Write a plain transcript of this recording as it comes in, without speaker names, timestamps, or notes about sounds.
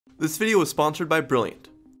This video was sponsored by Brilliant.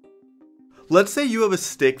 Let's say you have a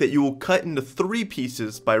stick that you will cut into 3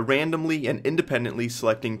 pieces by randomly and independently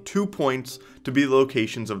selecting 2 points to be the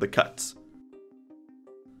locations of the cuts.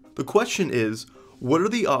 The question is, what are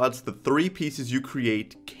the odds the 3 pieces you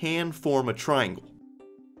create can form a triangle?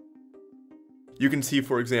 You can see,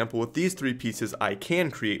 for example, with these 3 pieces I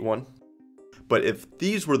can create one, but if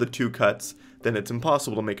these were the 2 cuts, then it's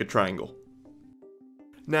impossible to make a triangle.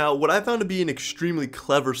 Now, what I found to be an extremely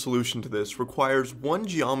clever solution to this requires one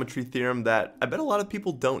geometry theorem that I bet a lot of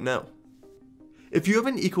people don't know. If you have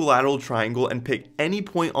an equilateral triangle and pick any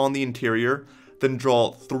point on the interior, then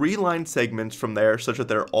draw 3 line segments from there such that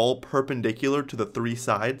they're all perpendicular to the 3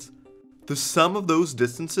 sides, the sum of those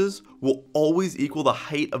distances will always equal the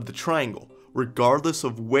height of the triangle, regardless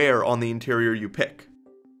of where on the interior you pick.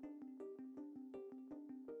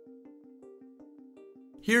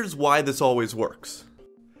 Here's why this always works.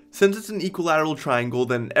 Since it's an equilateral triangle,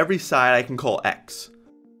 then every side I can call x.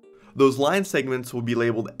 Those line segments will be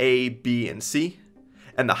labeled A, B, and C,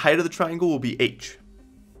 and the height of the triangle will be h.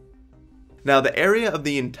 Now the area of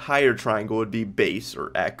the entire triangle would be base,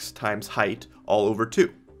 or x, times height, all over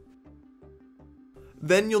 2.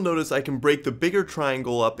 Then you'll notice I can break the bigger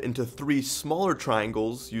triangle up into 3 smaller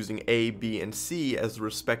triangles using A, B, and C as the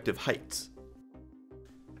respective heights.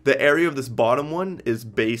 The area of this bottom one is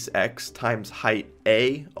base x times height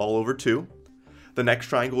A all over 2. The next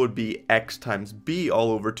triangle would be x times B all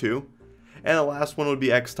over 2. And the last one would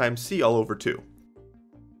be x times C all over 2.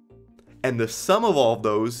 And the sum of all of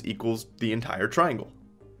those equals the entire triangle.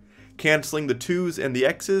 Canceling the 2's and the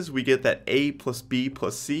x's, we get that A plus B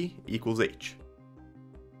plus C equals h.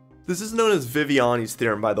 This is known as Viviani's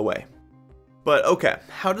theorem, by the way. But okay,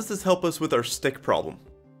 how does this help us with our stick problem?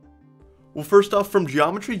 Well, first off, from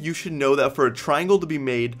geometry, you should know that for a triangle to be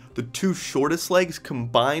made, the 2 shortest legs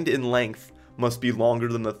combined in length must be longer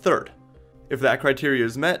than the third. If that criteria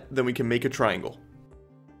is met, then we can make a triangle.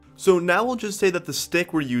 So now we'll just say that the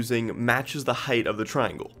stick we're using matches the height of the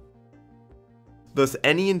triangle. Thus,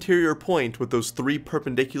 any interior point with those 3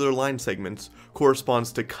 perpendicular line segments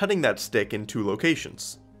corresponds to cutting that stick in 2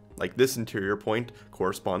 locations. Like this interior point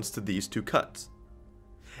corresponds to these 2 cuts.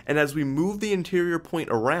 And as we move the interior point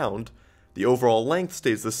around, the overall length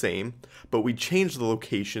stays the same, but we change the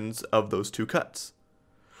locations of those 2 cuts.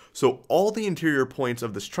 So all the interior points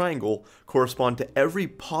of this triangle correspond to every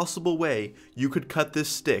possible way you could cut this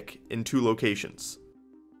stick in 2 locations.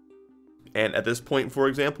 And at this point, for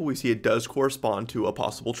example, we see it does correspond to a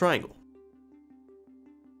possible triangle.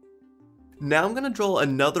 Now I'm going to draw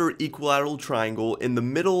another equilateral triangle in the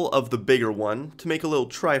middle of the bigger one to make a little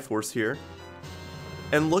triforce here.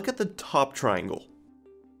 And look at the top triangle.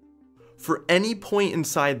 For any point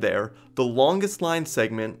inside there, the longest line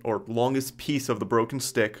segment, or longest piece of the broken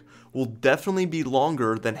stick, will definitely be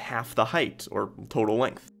longer than half the height, or total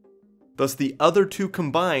length. Thus the other 2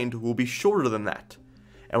 combined will be shorter than that.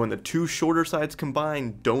 And when the 2 shorter sides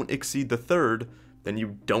combined don't exceed the third, then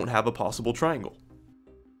you don't have a possible triangle.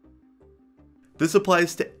 This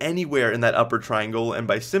applies to anywhere in that upper triangle, and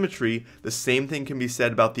by symmetry, the same thing can be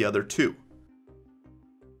said about the other 2.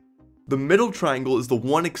 The middle triangle is the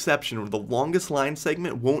one exception where the longest line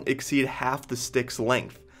segment won't exceed half the stick's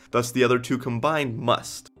length, thus the other 2 combined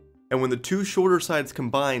must. And when the 2 shorter sides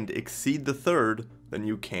combined exceed the third, then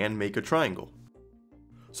you can make a triangle.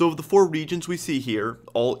 So of the 4 regions we see here,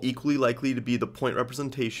 all equally likely to be the point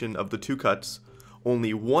representation of the 2 cuts,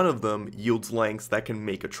 only one of them yields lengths that can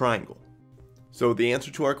make a triangle. So the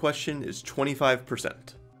answer to our question is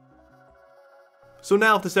 25%. So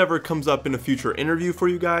now if this ever comes up in a future interview for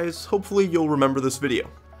you guys, hopefully you'll remember this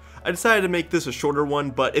video. I decided to make this a shorter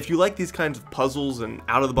one, but if you like these kinds of puzzles and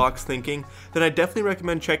out-of-the-box thinking, then I definitely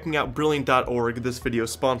recommend checking out Brilliant.org, this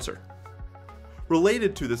video's sponsor.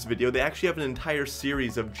 Related to this video, they actually have an entire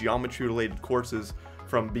series of geometry-related courses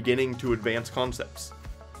from beginning to advanced concepts.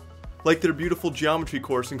 Like their beautiful geometry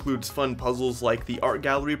course includes fun puzzles like the art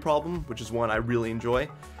gallery problem, which is one I really enjoy.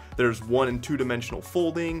 There's 1- and 2-dimensional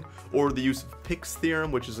folding, or the use of Pick's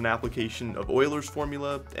theorem, which is an application of Euler's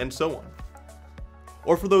formula, and so on.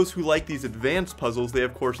 Or for those who like these advanced puzzles, they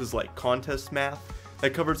have courses like Contest Math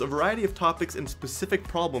that covers a variety of topics and specific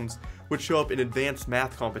problems which show up in advanced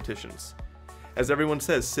math competitions. As everyone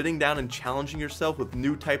says, sitting down and challenging yourself with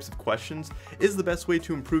new types of questions is the best way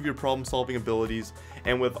to improve your problem-solving abilities,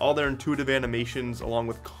 and with all their intuitive animations along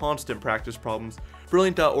with constant practice problems,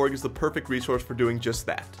 Brilliant.org is the perfect resource for doing just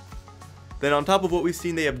that. Then on top of what we've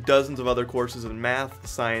seen, they have dozens of other courses in math,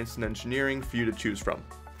 science, and engineering for you to choose from.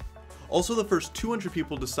 Also, the first 200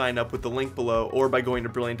 people to sign up with the link below or by going to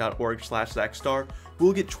Brilliant.org/ZachStar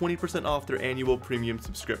will get 20% off their annual premium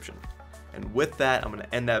subscription. And with that, I'm going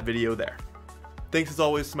to end that video there. Thanks as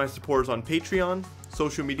always to my supporters on Patreon.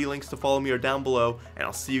 Social media links to follow me are down below, and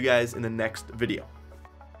I'll see you guys in the next video.